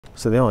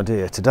So the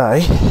idea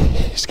today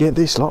is to get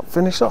this lot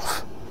finished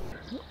off.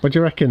 What do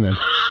you reckon then?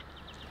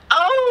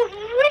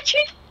 Oh,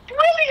 Richard,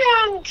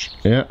 brilliant!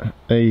 Yeah,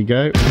 there you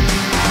go.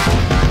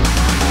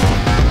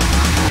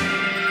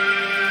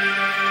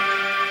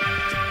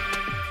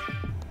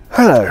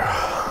 Hello,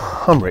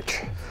 I'm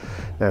Rich.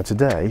 Now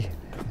today,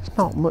 it's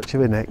not much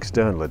of an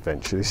external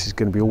adventure. This is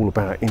going to be all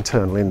about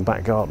internal in the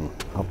back garden.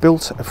 I've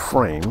built a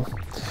frame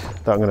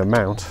that I'm going to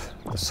mount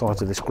the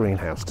side of this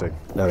greenhouse to.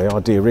 Now the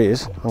idea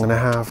is I'm going to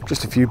have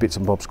just a few bits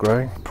and bobs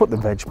growing. Put the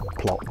veg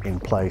plot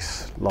in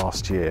place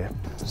last year,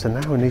 so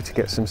now we need to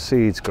get some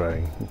seeds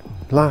growing.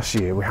 Last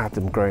year we had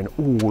them growing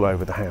all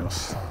over the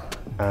house,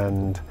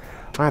 and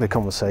I had a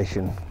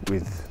conversation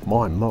with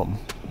my mum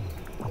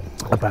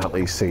about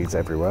these seeds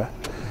everywhere.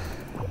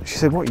 She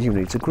said, what you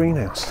need is a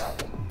greenhouse.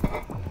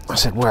 I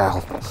said,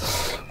 well,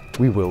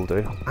 we will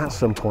do. At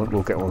some point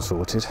we'll get one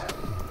sorted.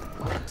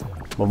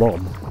 My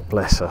mum,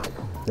 bless her,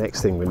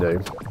 next thing we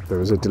knew, there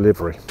was a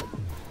delivery.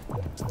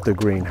 The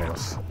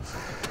greenhouse.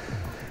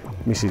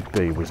 Mrs.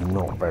 B was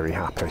not very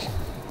happy.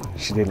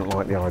 She didn't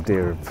like the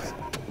idea of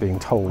being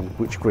told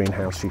which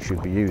greenhouse she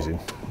should be using.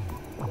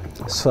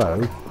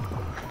 So,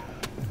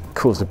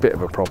 caused a bit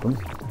of a problem,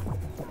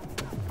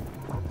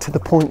 to the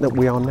point that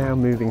we are now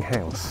moving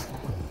house.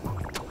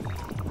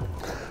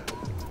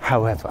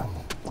 However,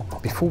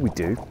 before we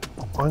do,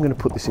 I'm going to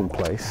put this in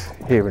place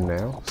here and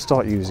now,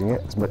 start using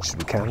it as much as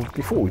we can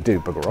before we do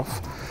bugger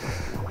off.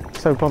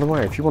 So by the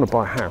way, if you want to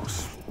buy a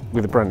house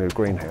with a brand new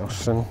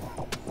greenhouse, then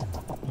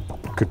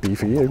it could be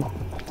for you.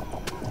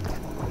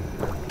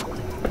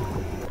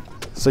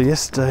 So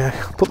yesterday I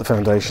put the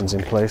foundations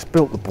in place,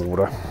 built the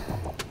border.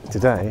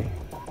 Today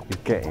is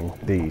getting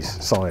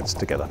these sides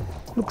together.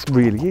 Looks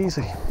really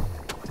easy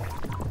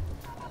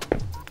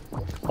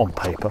on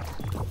paper.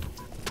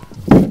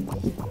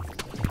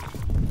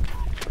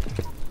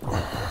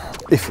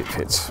 If it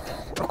fits.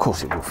 Of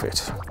course it will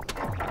fit.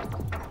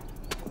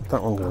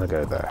 That one's going to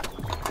go there.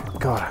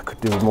 God, I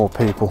could do with more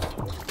people.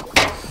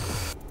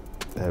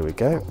 There we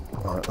go,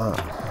 like that.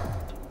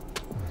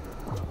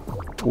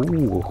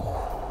 Ooh.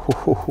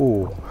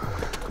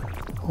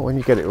 When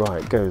you get it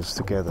right, it goes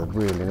together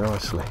really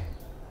nicely.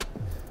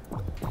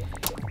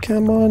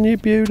 Come on, you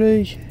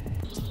beauty.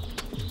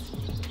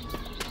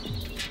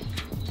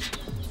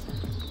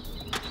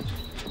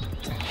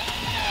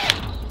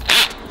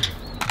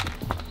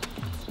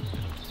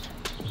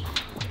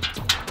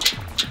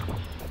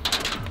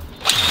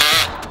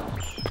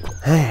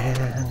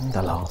 And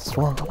the last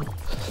one.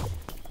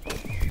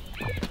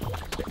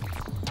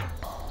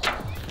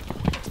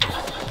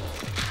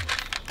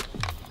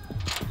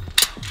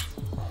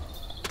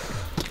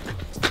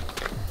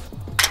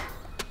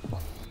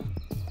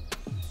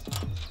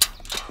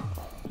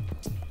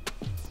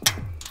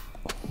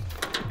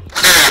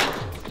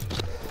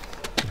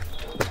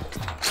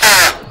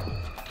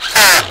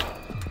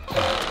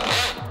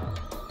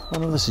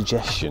 One of the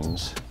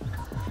suggestions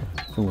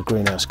from the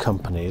greenhouse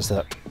company is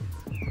that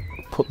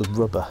put the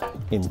rubber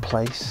in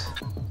place.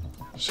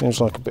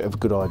 Seems like a bit of a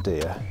good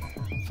idea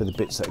for the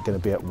bits that are going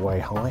to be up way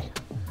high.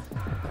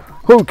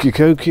 Hokey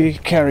cokey,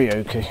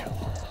 karaoke.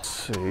 Let's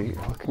see if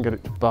I can get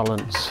it to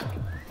balance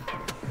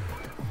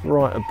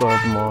right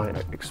above my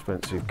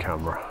expensive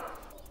camera.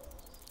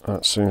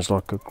 That seems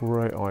like a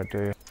great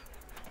idea.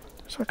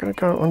 Is that going to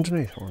go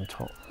underneath or on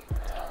top?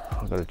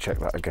 I've got to check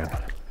that again.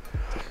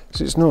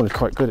 So it's normally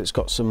quite good. It's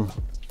got some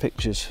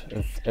pictures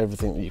of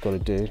everything that you've got to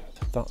do.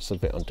 That's the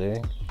bit I'm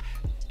doing.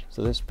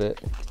 So this bit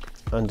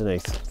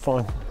underneath,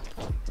 fine.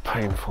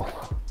 Painful.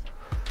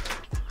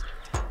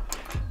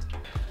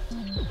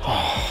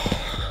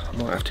 Oh, I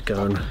might have to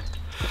go and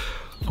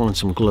find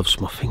some gloves.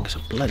 My fingers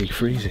are bloody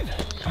freezing.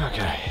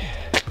 Okay.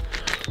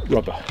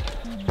 Rubber.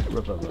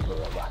 Rubber.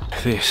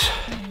 This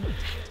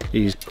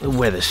is a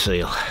weather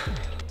seal.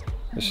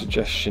 The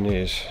suggestion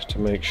is to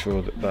make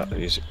sure that that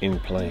is in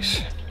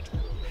place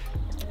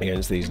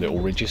against these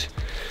little ridges.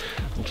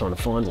 I'm trying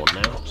to find one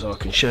now so I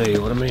can show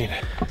you what I mean.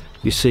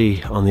 You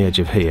see on the edge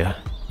of here,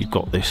 you've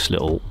got this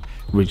little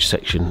ridge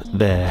section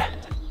there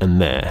and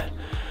there.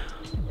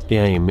 The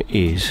aim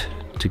is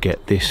to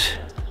get this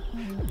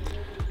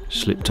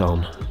slipped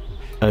on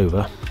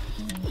over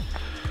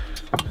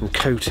and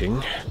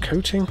coating,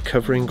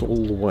 covering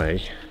all the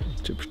way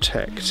to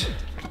protect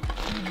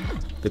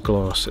the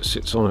glass that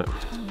sits on it.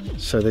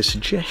 So the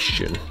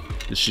suggestion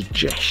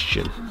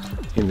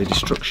in the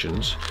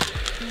instructions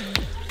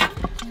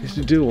is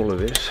to do all of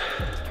this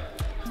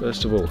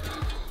first of all.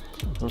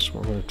 That's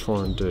what I'm going to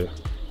try and do.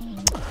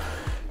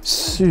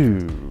 So.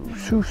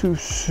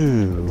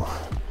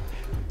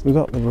 We've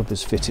got the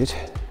rubbers fitted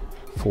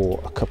for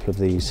a couple of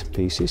these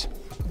pieces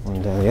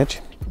running down the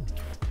edge.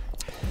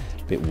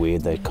 A bit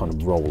weird, they kind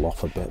of roll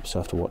off a bit, so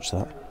I have to watch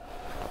that.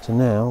 So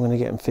now I'm going to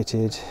get them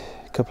fitted,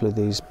 a couple of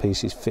these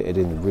pieces fitted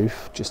in the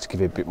roof, just to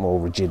give it a bit more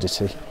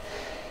rigidity,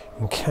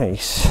 in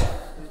case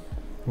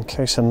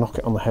I knock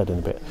it on the head in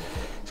a bit.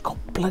 It's got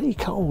bloody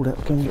cold, I'm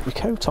going to get my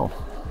coat on.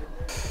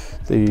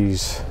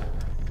 These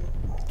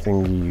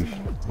thingy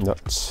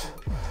nuts,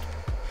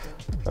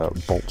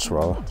 bolts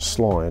rather,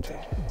 slide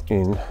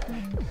in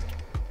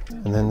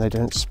and then they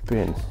don't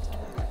spin.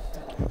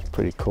 That's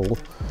pretty cool,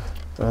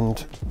 and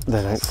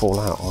they don't fall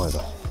out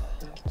either.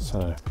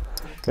 So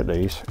get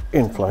these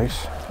in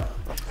place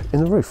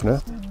in the roof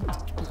now.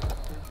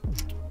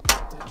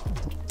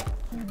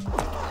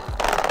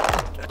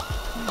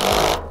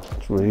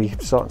 It's really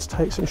starting to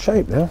take some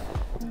shape now.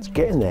 It's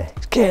getting there,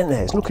 it's getting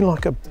there. It's looking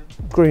like a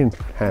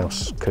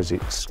greenhouse because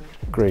it's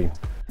green.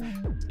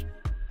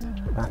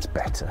 That's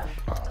better.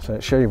 So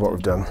let's show you what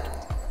we've done.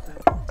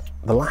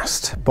 The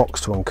last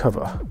box to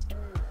uncover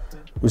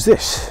was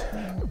this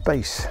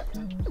base.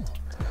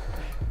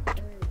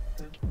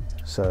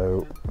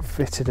 So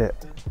fitted it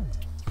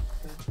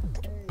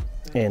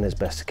in as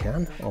best I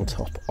can on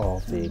top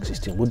of the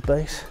existing wood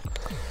base.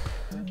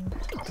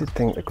 I did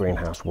think the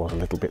greenhouse was a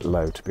little bit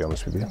low, to be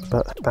honest with you,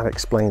 but that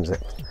explains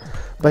it.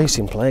 Base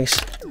in place,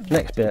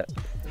 next bit,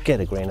 get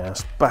a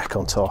greenhouse back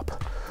on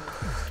top,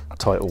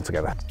 tie it all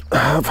together.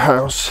 Half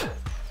house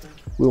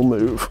will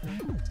move.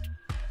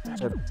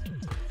 So,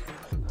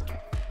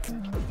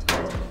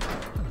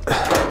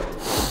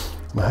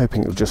 I'm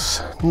hoping it'll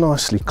just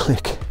nicely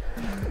click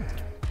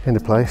into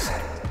place.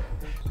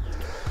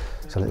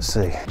 So let's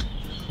see.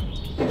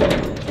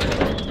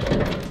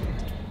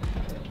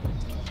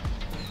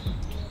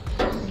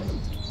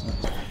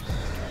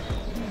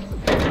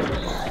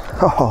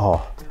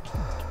 Oh,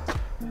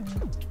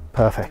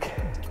 perfect.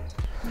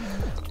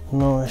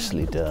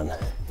 Nicely done.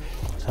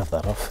 Let's have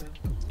that off.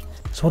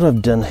 So what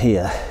I've done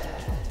here,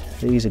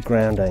 these are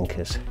ground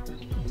anchors.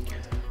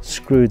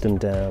 Screwed them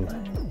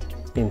down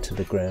into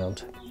the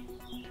ground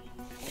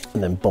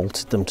and then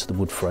bolted them to the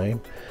wood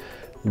frame.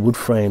 The wood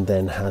frame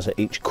then has at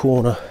each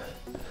corner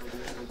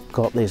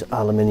got these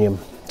aluminium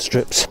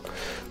strips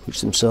which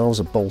themselves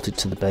are bolted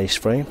to the base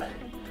frame.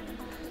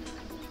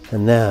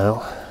 And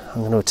now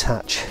I'm going to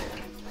attach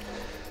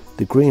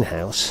the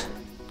greenhouse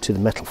to the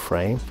metal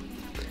frame,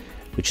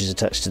 which is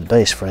attached to the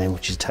base frame,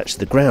 which is attached to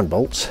the ground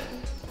bolts,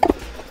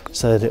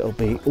 so that it'll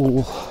be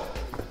all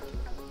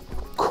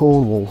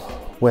Cornwall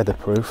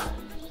weatherproof.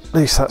 At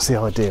least that's the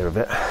idea of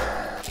it.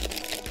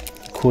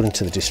 According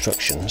to the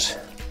instructions,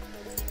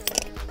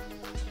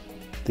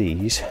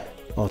 these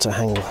are to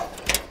hang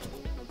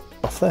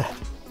off there.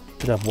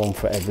 Could have one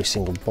for every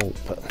single bolt,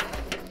 but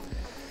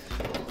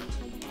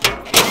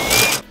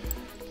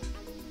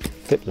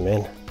flip them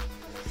in.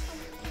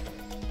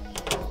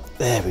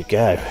 There we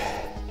go.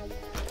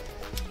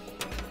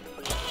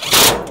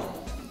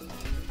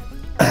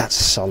 That's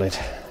solid,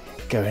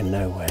 going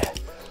nowhere.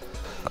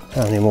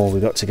 How many more we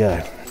got to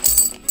go?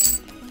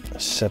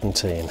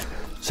 17.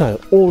 So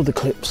all of the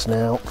clips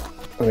now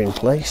are in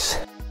place.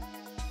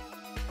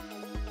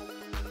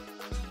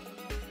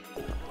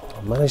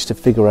 I managed to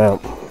figure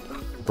out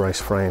a brace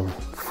frame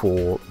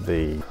for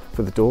the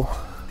door.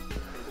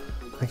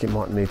 I think it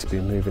might need to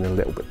be moving a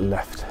little bit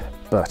left,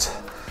 but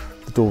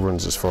the door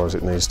runs as far as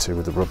it needs to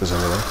with the rubbers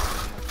anyway.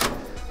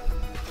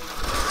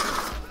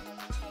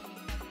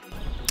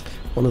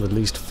 One of the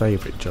least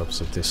favourite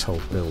jobs of this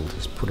whole build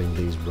is putting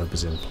these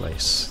rubbers in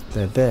place.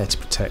 They're there to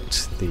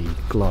protect the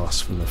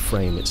glass from the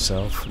frame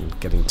itself from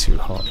getting too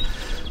hot,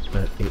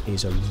 but it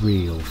is a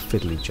real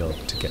fiddly job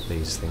to get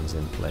these things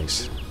in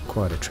place.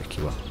 Quite a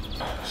tricky one.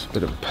 It's a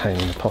bit of a pain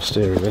in the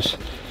posterior of this.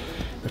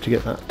 You have to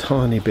get that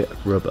tiny bit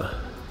of rubber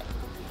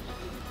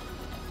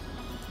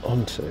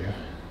onto,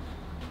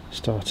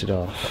 start it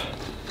off,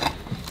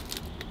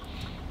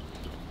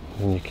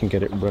 and you can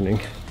get it running.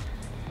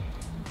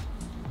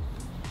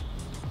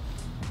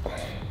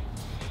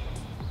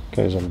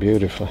 Goes on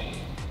beautifully.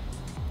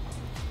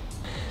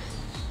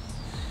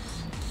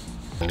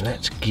 And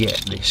let's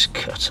get this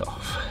cut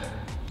off.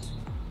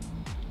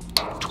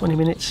 20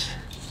 minutes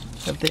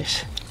of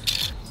this.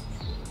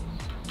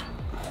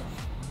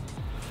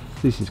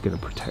 This is going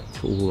to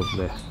protect all of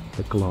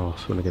the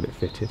glass when I get it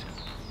fitted.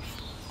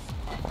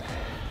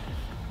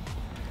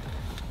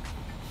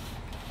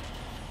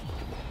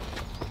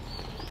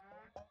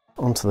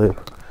 Onto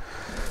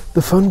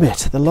the fun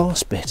bit, the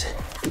last bit,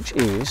 which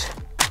is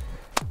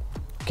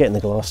getting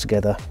the glass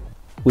together,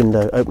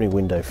 opening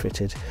window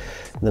fitted,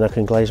 and then I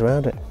can glaze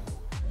around it.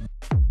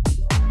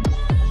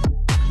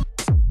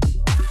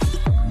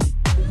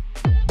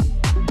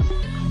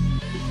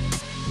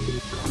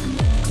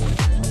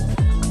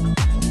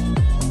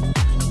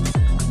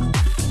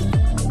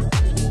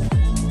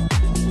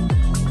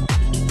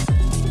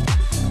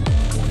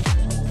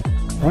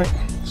 Right,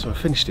 so I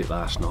finished it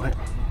last night,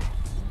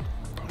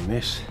 and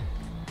this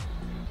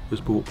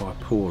was bought by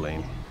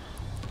Pauline.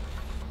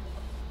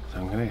 So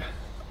I'm going to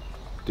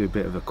do a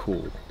bit of a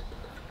call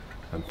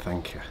and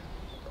thank her,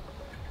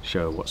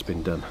 show her what's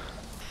been done.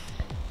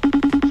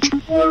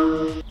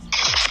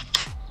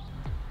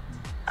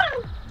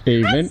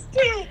 Evening.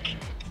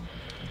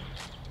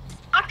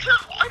 I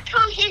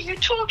can't hear you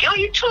talking. Are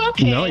you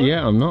talking? Not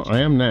yet, I'm not.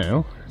 I am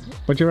now.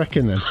 What do you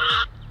reckon then?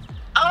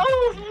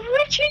 Oh,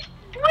 Richard,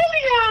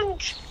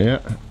 brilliant! Yeah,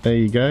 there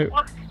you go.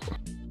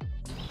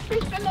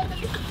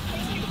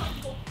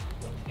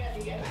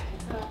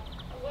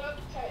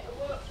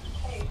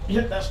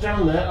 Yeah, that's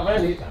down there. I've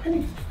only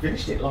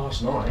finished it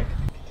last night.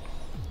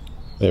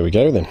 There we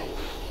go then.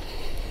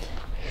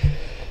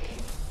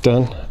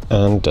 Done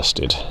and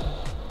dusted.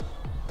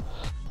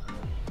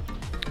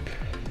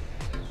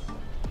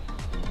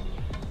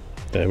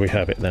 There we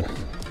have it then.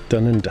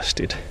 Done and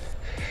dusted.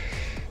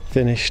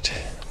 Finished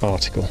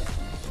article.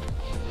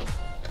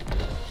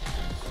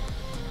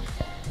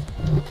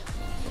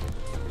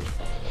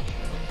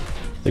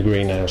 The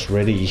greenhouse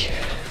ready.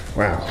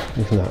 Wow,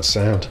 look at that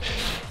sound.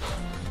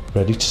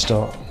 Ready to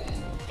start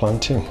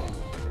planting.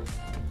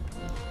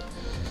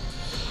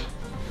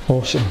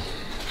 Awesome.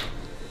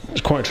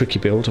 It's quite a tricky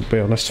build, to be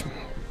honest.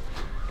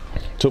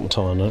 Took my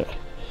time on it.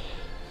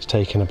 It's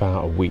taken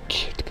about a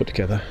week to put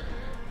together.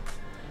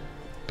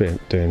 Been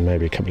doing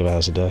maybe a couple of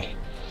hours a day.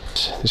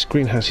 This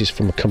greenhouse is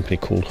from a company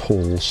called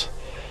Halls.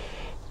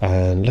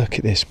 And look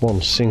at this,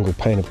 one single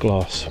pane of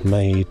glass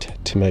made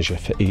to measure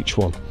for each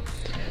one.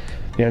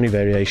 The only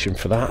variation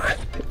for that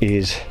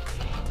is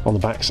on the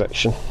back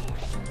section.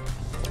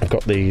 I've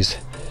got these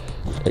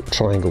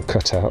triangle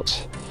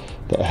cutouts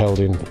that are held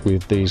in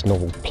with these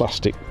novel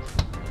plastic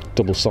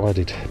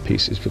double-sided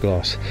pieces of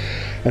glass,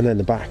 and then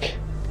the back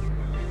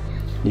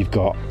you've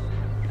got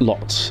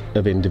lots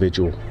of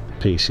individual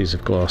pieces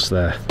of glass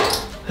there.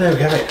 There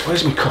we have it.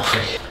 Where's my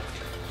coffee?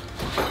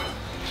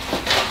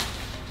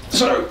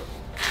 So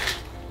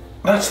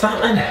that's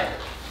that then.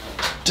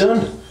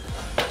 Done.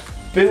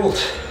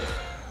 Built.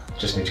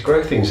 Just need to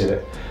grow things in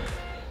it.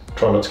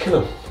 Try not to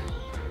kill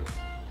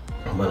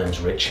them. My name's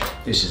Rich.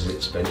 This is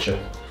It's Venture.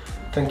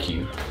 Thank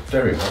you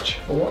very much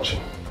for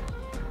watching.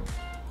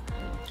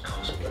 Oh,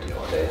 it's bloody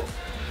hot here.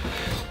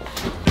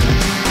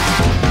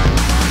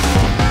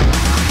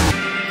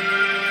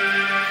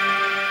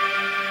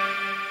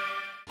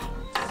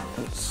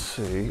 Let's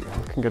see if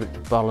I can get it to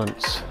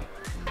balance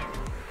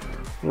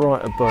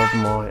right above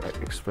my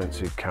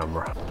expensive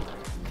camera.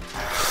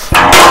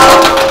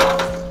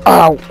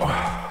 Ow!